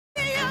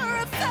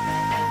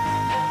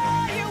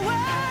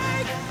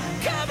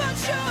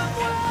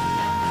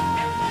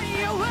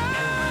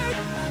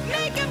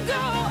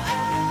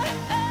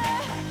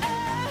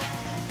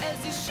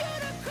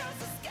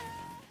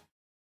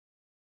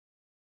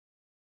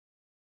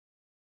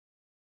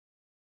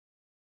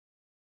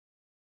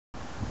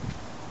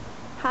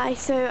Hi,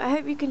 so I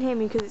hope you can hear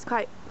me because it's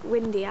quite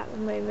windy at the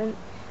moment,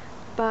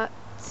 but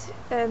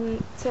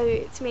so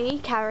it's me,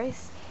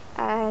 Carys,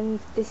 and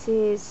this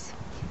is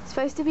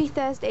supposed to be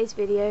Thursday's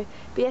video,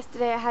 but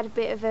yesterday I had a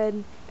bit of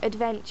an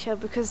adventure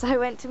because I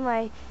went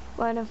to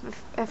one of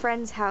a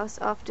friend's house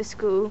after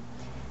school,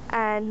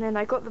 and then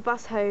I got the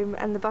bus home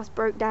and the bus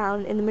broke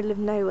down in the middle of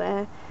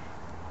nowhere,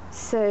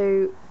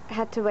 so I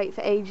had to wait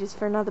for ages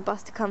for another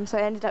bus to come, so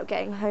I ended up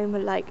getting home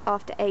at like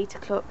after 8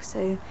 o'clock,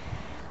 so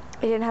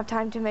I didn't have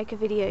time to make a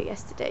video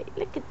yesterday.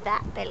 Look at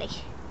that belly.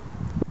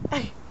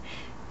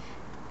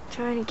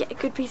 Trying to get a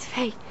good piece of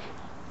hay.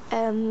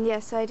 Yeah,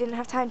 so I didn't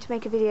have time to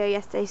make a video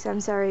yesterday, so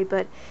I'm sorry,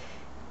 but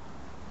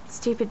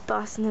stupid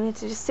bus, and then we had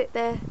to just sit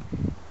there,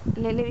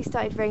 and it nearly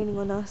started raining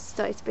on us,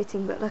 started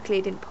spitting, but luckily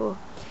it didn't pour.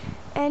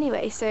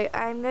 Anyway, so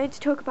I'm going to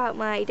talk about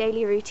my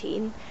daily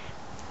routine.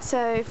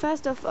 So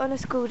first off, on a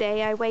school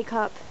day, I wake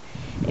up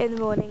in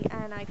the morning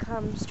and I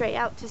come straight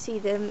out to see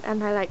them,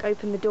 and I like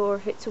open the door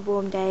if it's a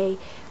warm day.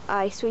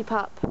 I sweep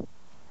up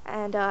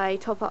and I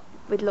top up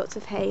with lots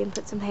of hay and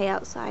put some hay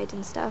outside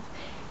and stuff,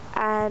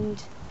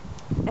 and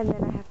then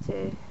I have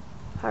to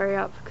hurry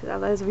up because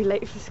otherwise I'll be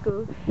late for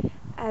school.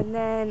 And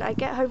then I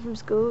get home from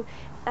school,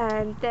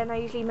 and then I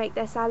usually make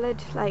their salad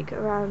like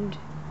around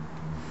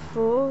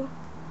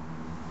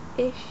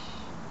 4-ish,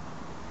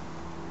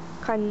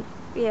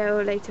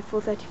 or later,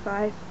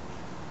 4:35.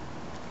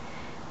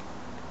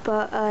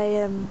 But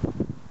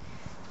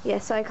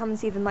so I come and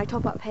see them. I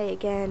top up hay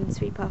again,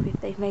 sweep up if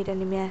they've made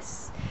any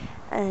mess,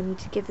 and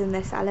give them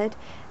their salad.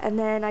 And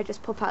then I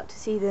just pop out to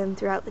see them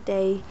throughout the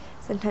day,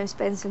 sometimes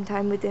spend some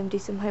time with them, do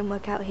some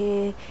homework out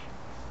here,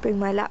 bring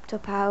my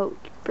laptop out,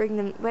 bring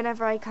them,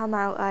 whenever I come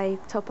out I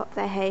top up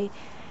their hay.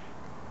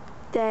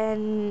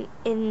 Then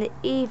in the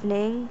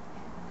evening,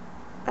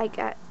 they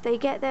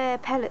get their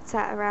pellets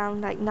at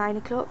around like 9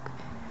 o'clock,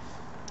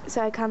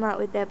 so I come out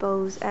with their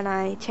bowls and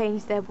I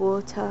change their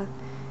water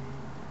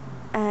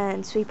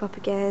and sweep up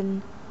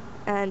again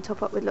and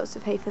top up with lots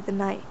of hay for the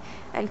night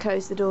and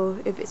close the door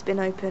if it's been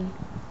open.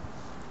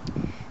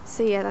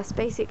 So yeah, that's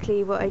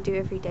basically what I do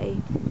every day.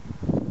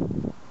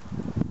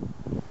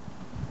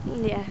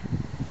 Yeah,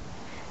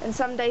 and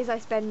some days I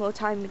spend more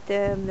time with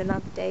them than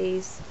other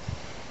days,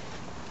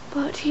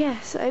 but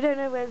yes, I don't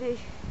know whether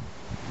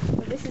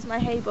this is my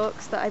hay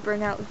box that I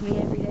bring out with me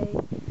every day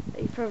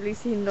that you've probably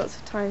seen lots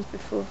of times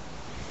before,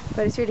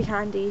 but it's really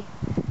handy.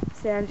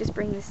 So I'm just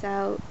bringing this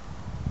out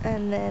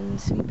and then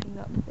sweeping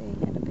up thing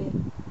and a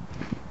bin.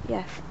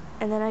 Yeah,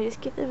 and then I just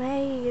give them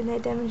hay and they're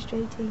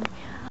demonstrating.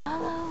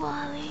 Hello,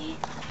 Wally.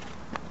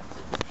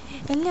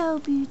 Hello,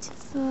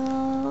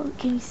 beautiful.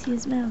 Can you see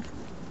his mouth?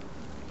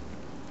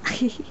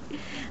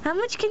 How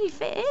much can you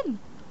fit in?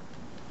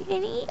 You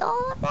gonna eat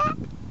all of that?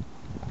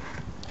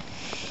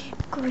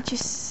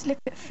 Gorgeous. Look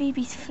at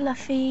Phoebe's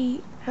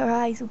fluffy. Her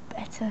eyes are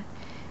better.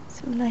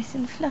 So nice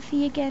and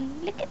fluffy again.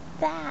 Look at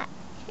that.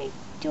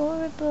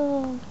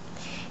 Adorable.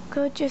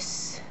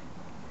 Gorgeous.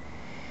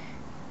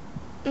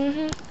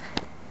 Hello.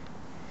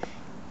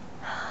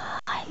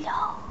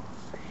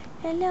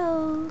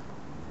 Hello.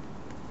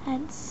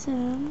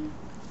 Handsome.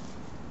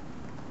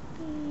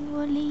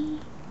 Wally.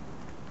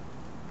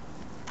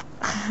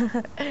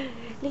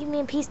 Leave me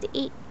in peace to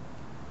eat.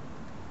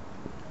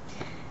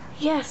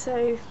 Yeah,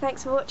 so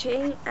thanks for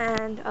watching,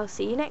 and I'll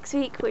see you next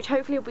week, which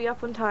hopefully will be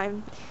up on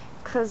time,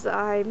 because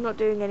I'm not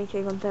doing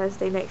anything on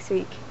Thursday next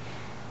week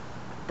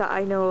that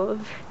I know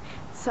of,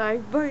 so I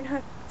won't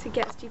have to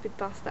get a stupid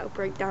bus that will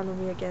break down on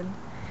me again.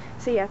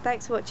 So yeah,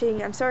 thanks for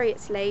watching. I'm sorry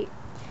it's late,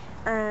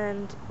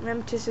 and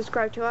remember to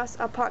subscribe to us,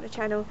 our partner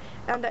channel,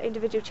 and our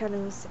individual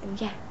channels. And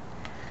yeah,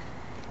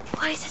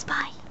 Wally says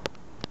bye.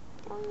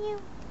 Don't you?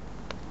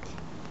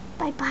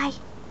 Bye bye.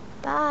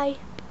 Bye.